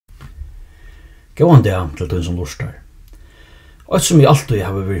Gåan dag til den som lustar. Og som jeg alltid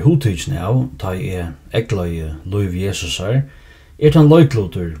har vært hodtidsen av, ta jeg eggløye lívi Jesusar, den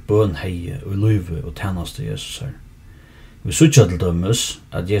leiklutur bøn hei og lívi og tjeneste Jesusar. Vi sutja til dømes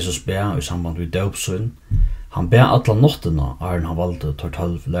at Jesus ber i samband med døpsyn. Han ber alla nottina han valde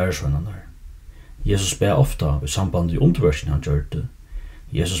 12 lærersvennerne. Jesus ber ofta i samband med underversen han gjørte.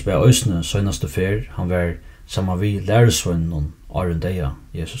 Jesus ber øysene søgnaste fer han var saman vi lærersvennene deia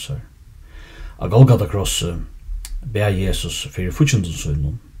Jesusar. Av Golgata krosset ber Jesus fyrir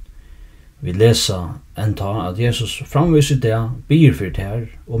futjendensøgnen. Vi lesa enta at Jesus framvis i det byr fyrir ter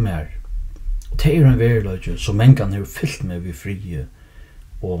og mer. Og det en veriløyge som mengan har fyllt meg vi frie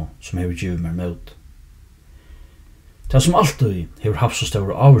og som har givet meg møt. Det som alltid har haft så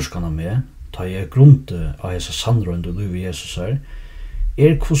store avvarskana med, ta jeg grunte av hese sandrønde lívi Jesusar,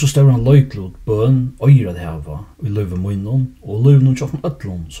 hvussu stóran leiklut bøn eigur hava i lívi munum og lívinum tjokken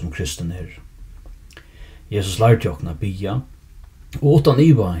öllum som kristen Jesus lærte jokkna bia, og utan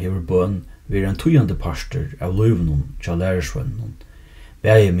iva hever bøn vir en tujande parster av lívinum tja lærersvennum.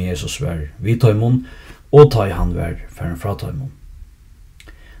 Bæði med Jesus var vidtøymon, og ta han var færen fratøymon.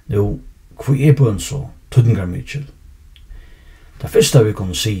 Nå, hva bøn så? Týdningarmikil. Det første vi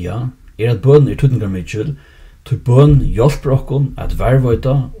kunne sia at bøn týdningarmikil, til bøn hjelper okkon at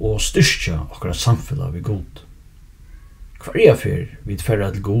vervøyta og styrkja okkara samfellag vi god. Hver fyr vi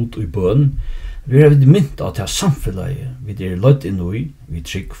færre til god i bøn, vi vi mynt av til samfellaget vi løyt inn vi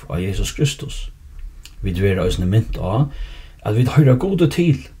trygg av Jesus Kristus. Vi er også mynt av at vi høyra gode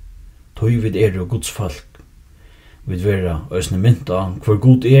til, tog vi Guds folk. Vi er også mynt av hvor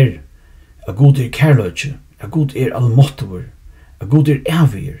god at god kærløyke, at god allmåttover, at god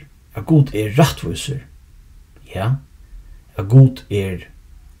evig, at god rettviser. Ja, at god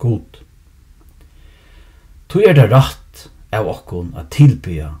god. Tog det rett av okkon at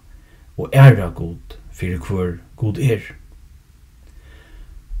tilbya og æra god fyrir hver god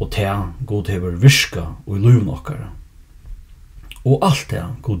og ta god hever virka og i livn okkara. Og alt det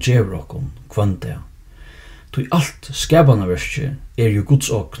god gjever okkon kvann det. Tog alt skapana verskje jo Guds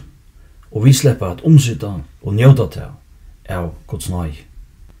okn, og vi slipper at omsida og njóta det av Guds nøy.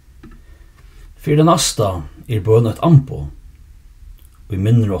 Fyrir det nasta bøn et ampo, og vi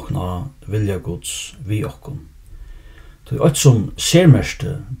minner okna vilja Guds vi okkon. Tog alt som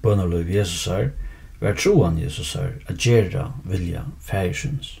sermeste bønarløy Jesusar, var troan Jesusar at gjerra vilja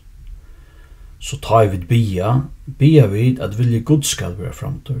færsins. Så ta vid bia vid at vilja Guds skal være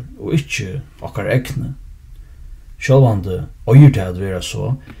framtur, og ikkje okkar egne. Sjálvande øyer til at vera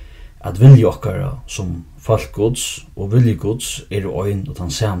så, at vilja okkara som folk Guds og vilja Guds øyn og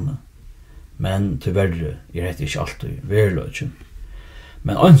den samme. Men til verre dette ikke alltid veriløyge.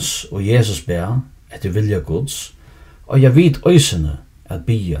 Men ans og Jesus ber etter vilja Guds, og jeg vet øysene at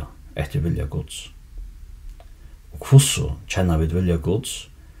bia etter vilja Guds. Og hvussu kjenner vi vilja Guds?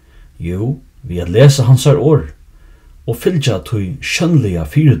 Jo, vi at lesa hans ord, og fylgja tøy skjønnliga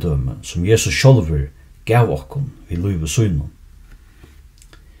fyrdømme som Jesus sjálfur gav okkom i lívi sínum.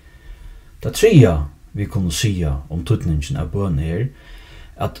 Det tredje vi kunne sia om tydningen av bøn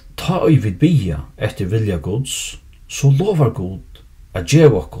at ta øy vid bia etter vilja Guds, så lovar God at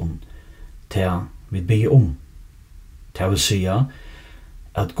gjev okkom til vi bia Det vil sia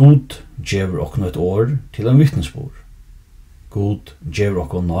at God gjever okkom et år til en vittnesbord. God gjever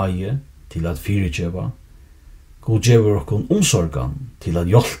okkom nøye til at fyrirgjeva. God gjever okkom omsorgan til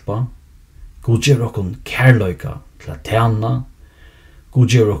at hjelpa. God gjever okkom kærløyka til at tjena. God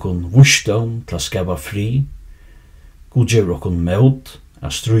gjever okkom vursdom til at skapa fri. God gjever okkom møt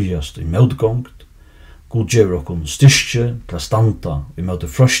at strujast i møtgångt. God gjever okkom styrke til at standa i møte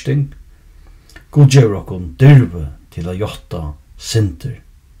frøsting. God gjever okkom dyrve til at jotta sinter.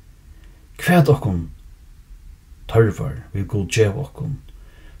 Kvæd okkom tørvar vil God gjev okkom,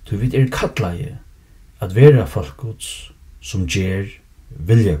 til vi kattleie at vera folk Guds som gjer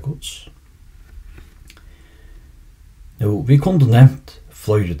vilja Guds. Nå, vi kunne nevnt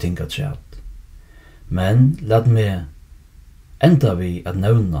flere ting at træt, men lad meg enda vi at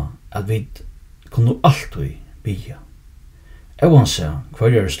nevna at vi kunne alltid bia. Evanse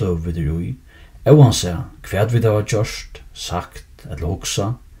hver støv vi i, evanse hva vi har gjort, sagt eller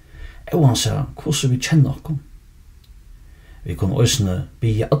hoksa, evanse hvordan vi kjenner okkom. Vi kunne òsne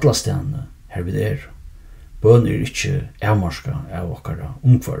bia alla stedene her vi Bøn ikkje avmarska av okkara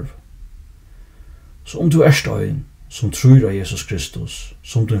omkvarv. Så om du støyn som tror av Jesus Kristus,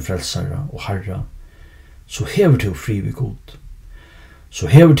 som din frelsare og Herre, så hever du fri vid God. Så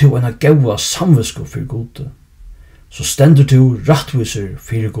hever du en gaua samvisko for God. Så stender du rattviser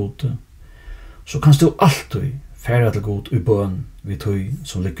for God. Så kan du alltid færa til God i bøn vid tøy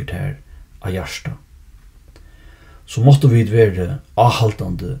som ligger der av hjärsta. Så måtte vi være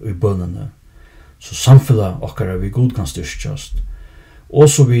avhaltande i bønnene, så samfunnet okkara vi god kan styrkjast, og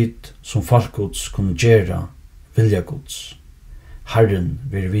så vidt som falkods kunne gjøre vilja gods. Herren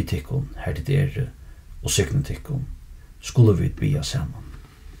vil vi tikkun her til dere, og sikne tikkun, skulle vi bia saman.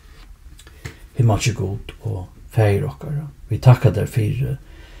 Himmelske god og feir okkara, vi takkar der fyrir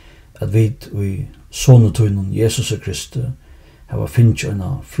at vi i sonetøynen Jesusar Kristi hava finnst en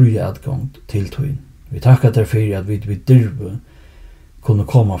fri adgang til tøyn. Vi takkar der fyrir at vi dirve kunne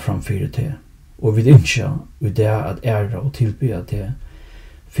komme fram fyrir til, og vi innskja i det at æra og tilbya til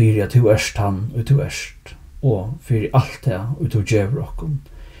fyrir at du erst han og du erst, og fyrir alt det og du djever okkom.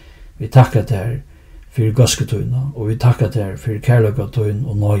 Vi takkar der fyrir gasketøyna, og vi takkar der fyrir kærlegatøyn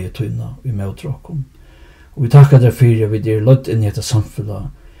og nøyetøyna i møter okkom. Og vi takkar der fyrir at vi løtt inn i dette samfunnet,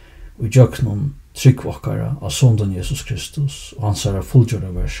 og vi gjør noen tryggvokkara av sonden Jesus Kristus, og hans er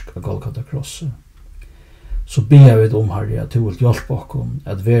fullgjørende versk av Golgata krosset. Så ber jeg vid Herre, at du vil hjelpe okkom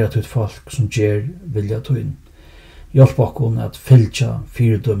at være til folk som gjør vilja tøyn. Hjelpe okkom at fylgja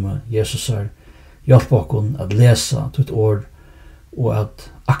fyrdømme Jesusar, hjelpe okkom at lesa til år, og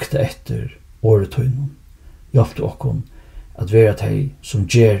at akta etter året tøynen. Hjelpe okkom at være til som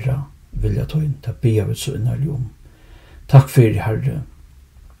gjør vilja tøyn, til ber jeg vid så innerlig om. Takk for Herre,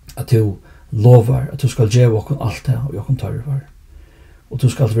 at du lovar at du skal gjøre okkom alt det og okkom tarvar. Og du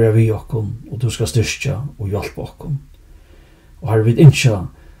skal være vi okkom, og du skal styrkja og hjelpe okkom. Og Herre, vi innskja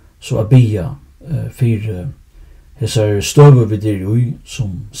så a bia for hesar støver vi der ui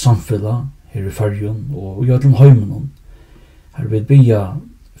som samfella her i Førjun og i ödlen heimen. Herre, vi bia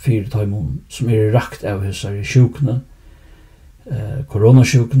for taimon som rakt av hesar sjukne,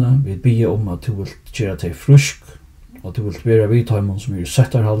 koronasjukne. Vi bia om at du vil gjøre deg frusk, og at du vil være vi taimon som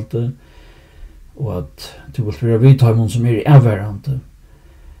settarhalte, og at du vil være vi taimon som avværande.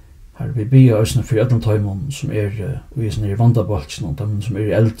 Herre, vi ber oss for alle taimon som i vandabaltsen, og taimon som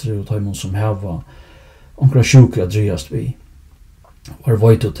eldre, og taimon som hava onkra sjuke at drygast vi. Og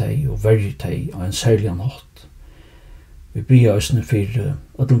veit og teg, og verri teg, av en særlig hatt. Vi ber oss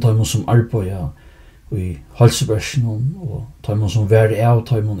for alle taimon som arbeider i halsebersen, og taimon som vær av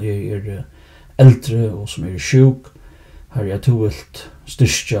taimon eldre, og som sjuk. Herre, jeg tog vilt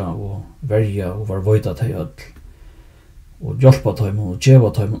styrkja og verja og var veit av teg all. Og hjelpa taimon og djeva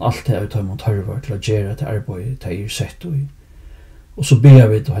taimon alt det taimon tarvar til å gjøre til arbeid til sett og i. Og så ber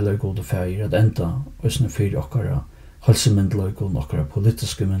vi til heller gode feir at enda òsne fyrir okkara halsemyndelaukon, okkara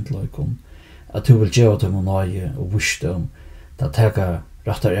politiske myndelaukon, at du vil djeva taimon nøye og visdom til å teka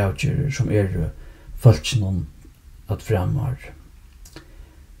rattar avgjerer som falsknon at framar.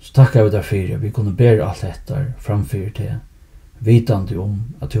 Så takkar vi der fyrir vi kunne bære alt dette framfyr til, vitande om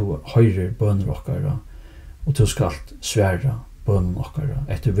at du høyrer bønner okkara, og du skal svære bønnen okkara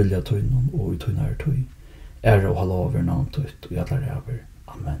etter vilja tøynen og i tøynar tøy. Ære og halva over navn tøyt og allar æver.